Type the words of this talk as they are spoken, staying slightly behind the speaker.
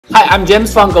Hi, I'm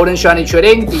James from Goldenshiny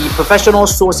Trading, the professional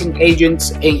sourcing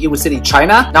agent in Yiwu City,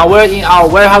 China. Now we're in our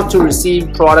warehouse to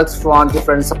receive products from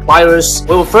different suppliers.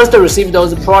 We will first receive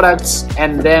those products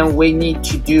and then we need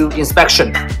to do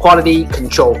inspection, quality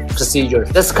control procedure.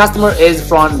 This customer is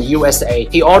from the USA.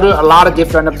 He ordered a lot of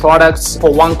different products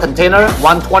for one container,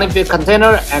 120-feet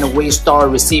container, and we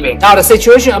start receiving. Now the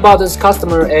situation about this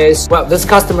customer is, well, this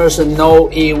customer is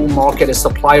no EU market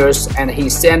suppliers and he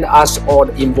sent us all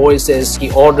the invoices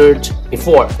he ordered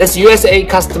before. This USA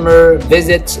customer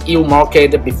visits EU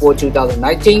market before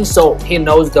 2019, so he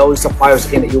knows those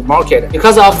suppliers in the EU market.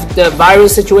 Because of the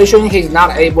virus situation, he's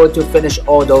not able to finish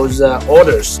all those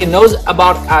orders. He knows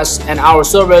about us and our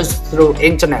service through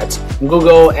internet,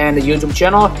 Google and the YouTube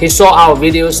channel. He saw our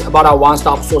videos about our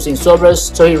one-stop sourcing service,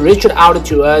 so he reached out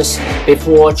to us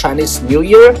before Chinese New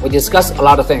Year. We discussed a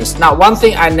lot of things. Now, one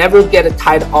thing I never get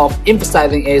tired of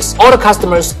emphasizing is all the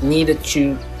customers need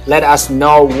to let us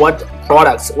know what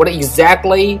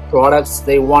exactly products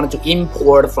they wanted to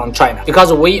import from China,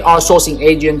 because we are sourcing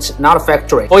agent, not a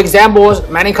factory. For example,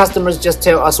 many customers just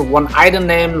tell us one item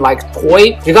name like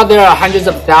toy, because there are hundreds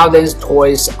of thousands of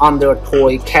toys under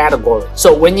toy category.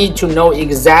 So we need to know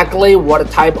exactly what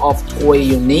type of toy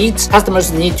you need.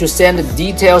 Customers need to send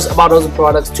details about those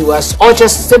products to us, or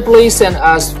just simply send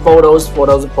us photos for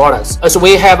those products. So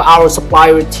we have our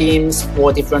supplier teams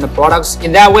for different products.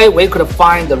 In that way, we could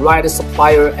find the right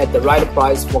supplier at the right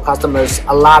price for customers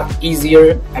a lot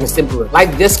easier and simpler.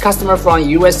 Like this customer from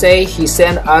USA, he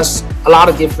sent us a lot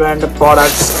of different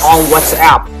products on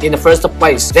WhatsApp in the first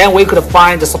place. Then we could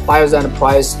find the suppliers and the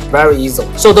price very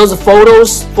easily. So those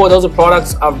photos for those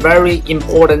products are very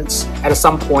important at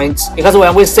some point, because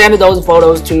when we send those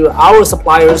photos to our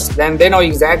suppliers, then they know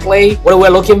exactly what we're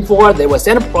looking for. They will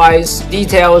send a price,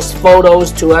 details,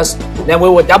 photos to us. Then we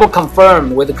will double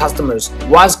confirm with the customers.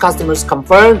 Once customers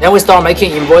confirm, then we start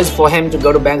making invoice for him to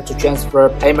go to bank to transfer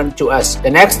payment to us. The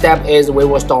next step is we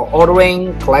will start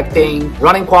ordering, collecting,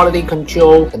 running quality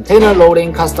control, container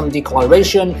loading, custom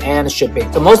declaration, and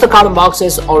shipping. So most of the carton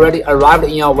boxes already arrived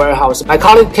in our warehouse. My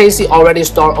colleague Casey already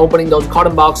started opening those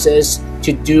carton boxes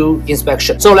to do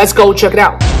inspection. So let's go check it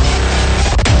out.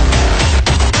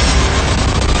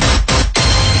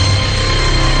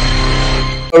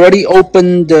 Already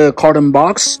opened the carton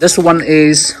box. This one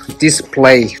is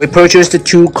display. We purchased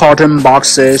 2 carton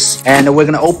boxes and we're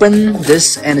gonna open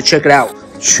this and check it out.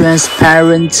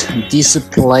 Transparent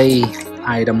display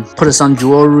item. Put some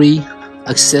jewelry,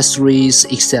 accessories,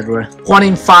 etc.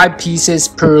 25 pieces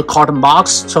per carton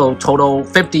box, so total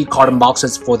 50 carton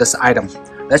boxes for this item.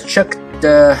 Let's check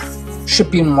the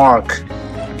shipping mark.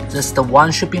 This is the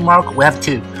one shipping mark. We have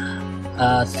 2.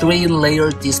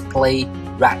 3-layer display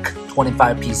rack.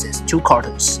 25 pieces, 2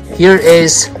 cartons. Here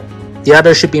is the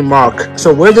other shipping mark.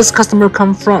 So where does customer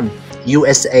come from?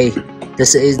 USA.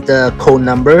 This is the code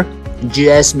number.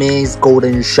 GS means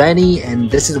golden shiny, and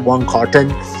this is 1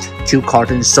 carton, 2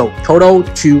 cartons. So total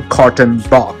 2 carton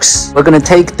box. We're gonna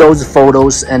take those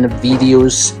photos and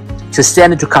videos to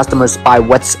send it to customers by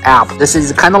WhatsApp. This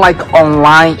is kind of like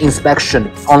online inspection,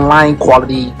 online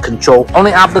quality control.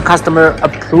 Only after the customer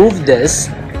approve this,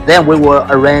 then we will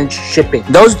arrange shipping.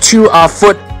 Those 2 are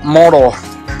foot model.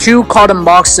 2 carton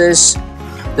boxes.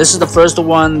 This is the first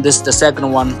one, this is the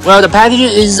second one. Well, the packaging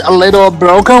is a little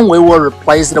broken. We will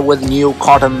replace it with new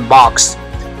carton box.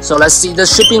 So let's see the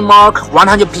shipping mark.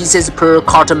 100 pieces per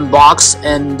carton box,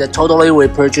 and totally we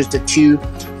purchased 2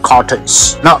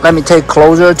 cartons. Now let me take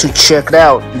closer to check it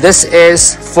out. This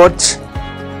is foot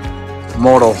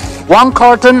model. 1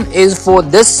 carton is for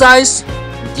this size.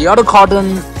 The other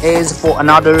carton is for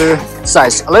another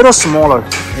size, a little smaller.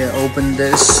 Here, open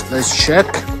this. Let's check.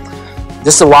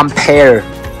 This is 1 pair.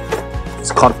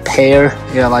 It's called pair.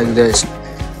 Yeah, like this.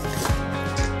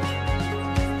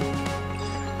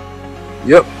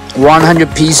 Yep,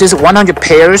 100 pieces, 100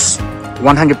 pairs,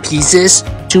 100 pieces,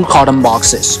 2 carton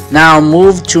boxes. Now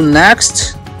move to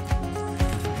next.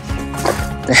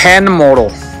 The hand model.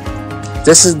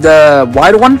 This is the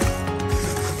white one.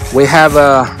 We have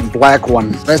a black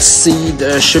one. Let's see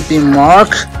the shipping mark.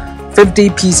 50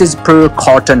 pieces per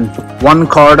carton. 1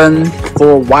 carton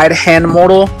for white hand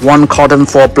model, 1 carton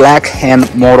for black hand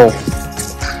model.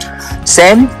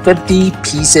 Same 50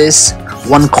 pieces,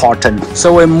 1 carton.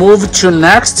 So we move to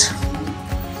next.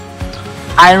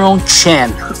 Iron chain.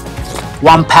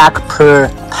 1 pack per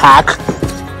pack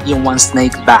in 1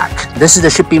 snake bag. This is the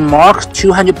shipping mark.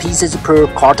 200 pieces per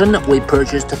carton. We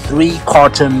purchased 3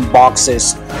 carton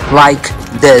boxes like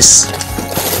this.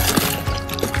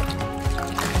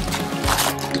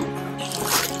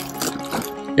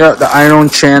 Yeah, the iron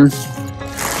chain.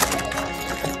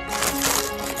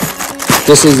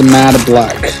 This is matte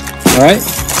black. All right.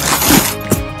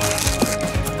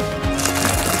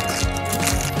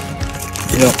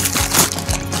 Yep.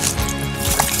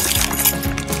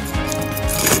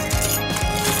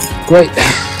 Great.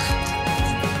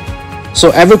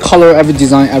 So every color, every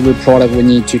design, every product, we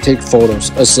need to take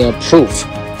photos as a proof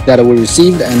that we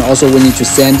received, and also we need to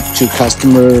send to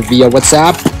customer via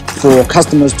WhatsApp for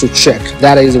customers to check.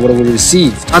 That is what we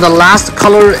received. Now the last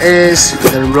color is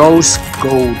the rose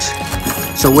gold.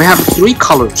 So we have 3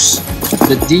 colors: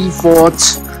 the default,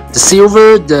 the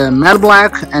silver, the matte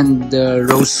black, and the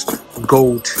rose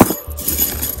gold.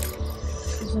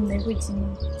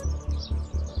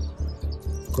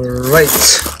 Great.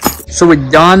 So we're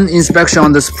done inspection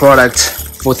on this product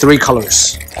for 3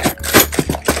 colors.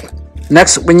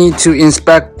 Next, we need to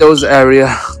inspect those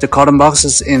area, the cotton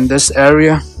boxes in this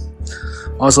area.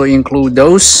 Also include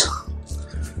those.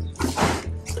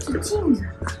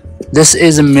 This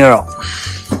is a mirror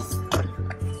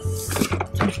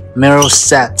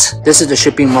set. This is the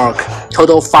shipping mark.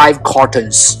 Total 5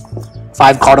 cartons,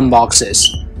 5 cotton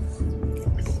boxes.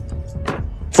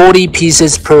 40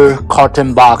 pieces per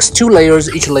carton box, 2 layers,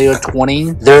 each layer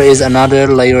 20. There is another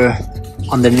layer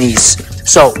underneath.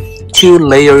 So 2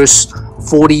 layers,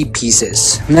 40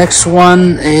 pieces. Next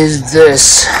one is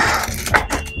this.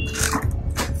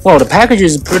 Well, the package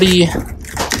is pretty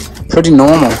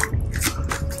normal.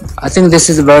 I think this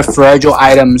is very fragile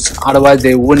items, otherwise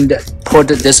they wouldn't put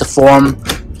this form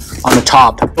on the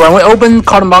top. When we open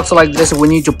cotton box like this, we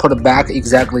need to put it back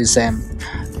exactly the same.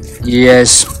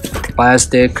 Yes,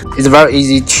 plastic. It's very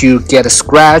easy to get a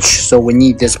scratch, so we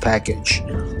need this package.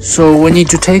 So we need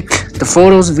to take the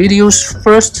photos, videos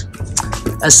first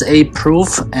as a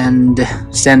proof and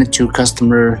send it to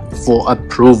customer for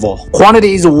approval.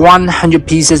 Quantity is 100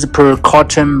 pieces per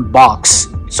carton box,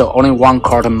 so only 1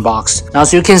 carton box. Now,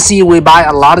 so you can see we buy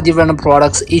a lot of different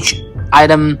products. Each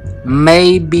item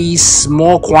may be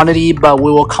small quantity, but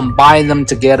we will combine them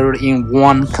together in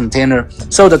 1 container.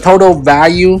 So the total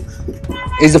value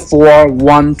is for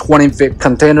 120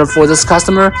 container for this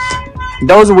customer.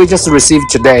 Those we just received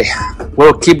today.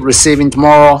 We'll keep receiving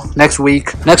tomorrow, next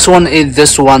week. Next one is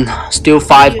this one, still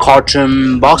 5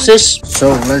 carton boxes. So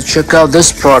let's check out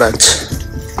this product.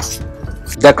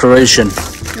 Decoration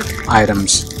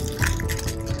items.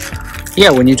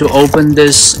 Yeah, we need to open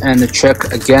this and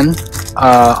check again.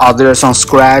 Are there some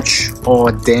scratch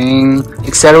or ding,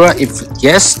 etc.? If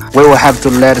yes, we will have to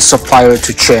let the supplier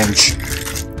to change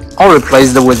or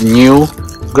replace it with new,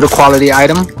 good quality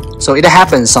item. So it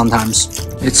happens sometimes.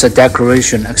 It's a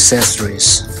decoration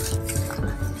accessories.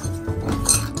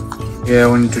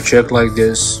 Yeah, we need to check like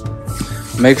this.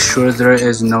 Make sure there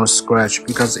is no scratch,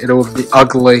 because it will be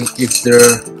ugly if there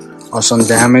are some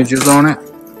damages on it.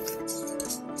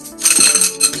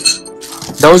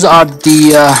 Those are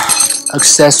the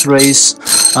accessories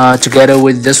together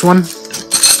with this one.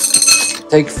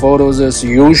 Take photos as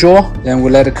usual, then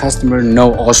we let the customer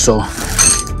know also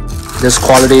this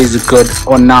quality is good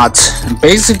or not.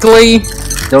 Basically,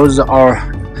 those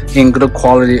are in good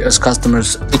quality as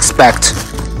customers expect,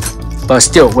 but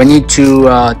still we need to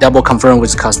double confirm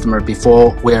with customer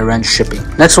before we arrange shipping.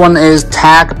 Next one is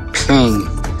tag pin.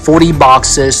 40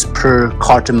 boxes per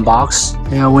carton box.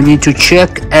 Yeah, we need to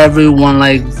check every one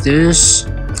like this.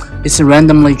 It's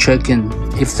randomly checking.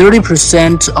 If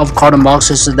 30% of carton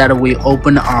boxes that we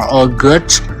open are all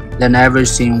good, then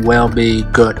everything will be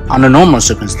good under normal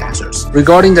circumstances.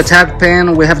 Regarding the tag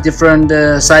pen, we have different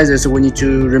sizes we need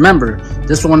to remember.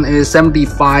 This one is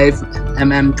 75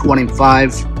 mm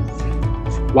 25,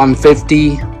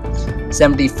 150,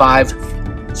 75.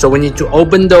 So we need to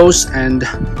open those and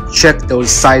check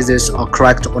those sizes are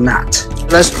correct or not.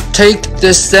 Let's take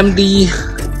this 70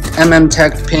 mm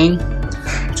tag pin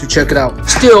to check it out.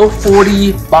 Still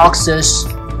 40 boxes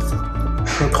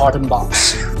per carton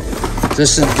box.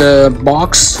 This is the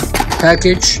box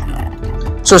package.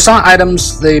 So some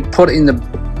items they put in the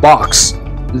box,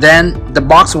 then the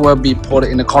box will be put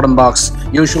in the carton box.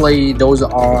 Usually those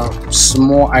are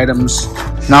small items.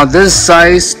 Now this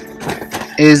size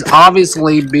is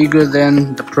obviously bigger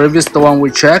than the previous one we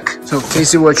check. So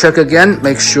Casey will check again,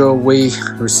 make sure we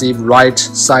receive right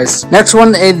size. Next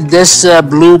one is this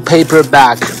blue paper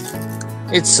bag.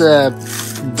 It's a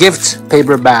gift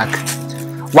paper bag.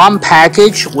 One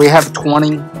package we have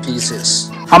 20 pieces.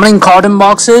 How many carton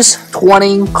boxes?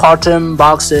 20 carton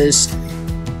boxes,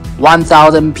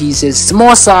 1,000 pieces,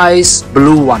 small size,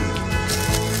 blue one.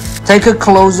 Take a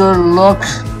closer look.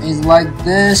 It's like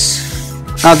this.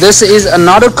 Now this is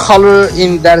another color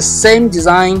in that same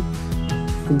design.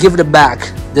 Give it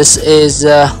back. This is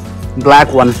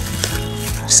black one.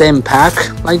 same pack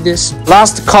like this.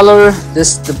 Last color,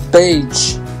 this is the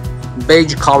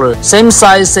beige color. Same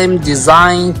size, same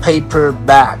design, paper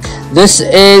bag. This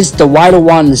is the white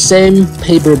one, same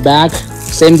paper bag,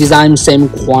 same design, same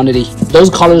quantity. Those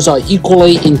colors are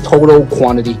equally in total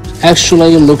quantity.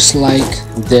 Actually, it looks like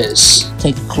this.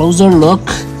 Take a closer look.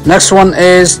 Next one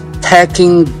is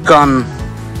tacking gun.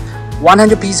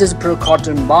 100 pieces per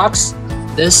carton box.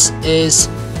 This is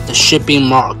the shipping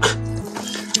mark.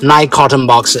 9 carton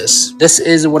boxes. This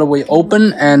is what we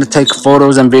open and take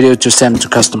photos and video to send to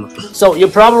customer. So you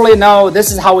probably know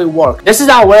this is how we work. This is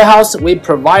our warehouse. We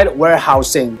provide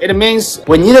warehousing. It means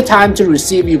we need a time to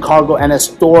receive your cargo and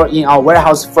store in our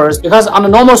warehouse first, because under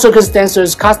normal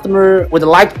circumstances, customer would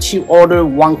like to order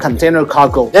 1 container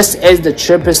cargo. This is the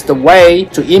cheapest way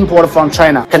to import from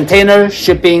China. Container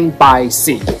shipping by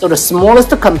sea. So the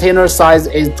smallest container size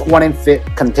is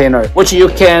 20-feet container, which you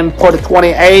can put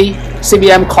 28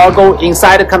 CBM cargo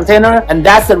inside the container, and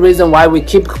that's the reason why we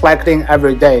keep collecting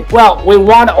every day. Well, we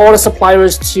want all the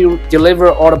suppliers to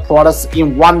deliver all the products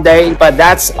in 1 day, but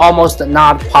that's almost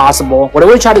not possible. What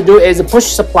we try to do is push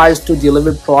suppliers to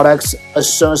deliver products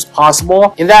as soon as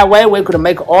possible. In that way, we could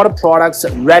make all the products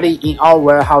ready in our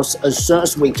warehouse as soon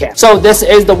as we can. So this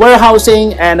is the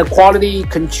warehousing and quality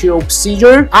control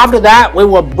procedure. After that, we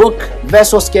will book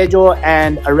vessel schedule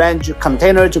and arrange a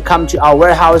container to come to our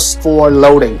warehouse for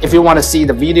loading. If you want to see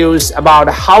the videos about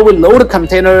how we load a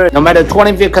container, no matter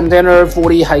 20-feet container,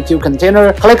 40 high-cube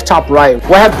container, click top right.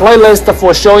 We have playlist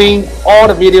for showing all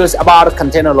the videos about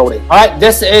container loading. Alright,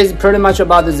 this is pretty much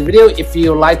about this video. If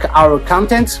you like our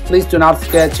content, please do not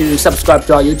forget to subscribe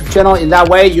to our YouTube channel. In that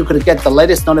way, you could get the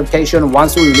latest notification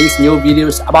once we release new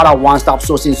videos about our one-stop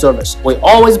sourcing service. We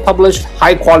always publish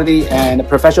high quality and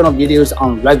professional videos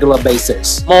on regular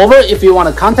basis. Moreover, if you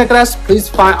want to contact us, please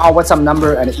find our WhatsApp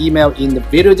number and email in the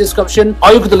video description,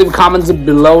 or you could leave comments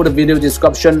below the video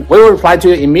description. We will reply to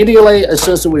you immediately as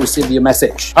soon as we receive your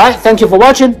message. Alright, thank you for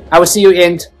watching. I will see you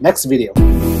in next video.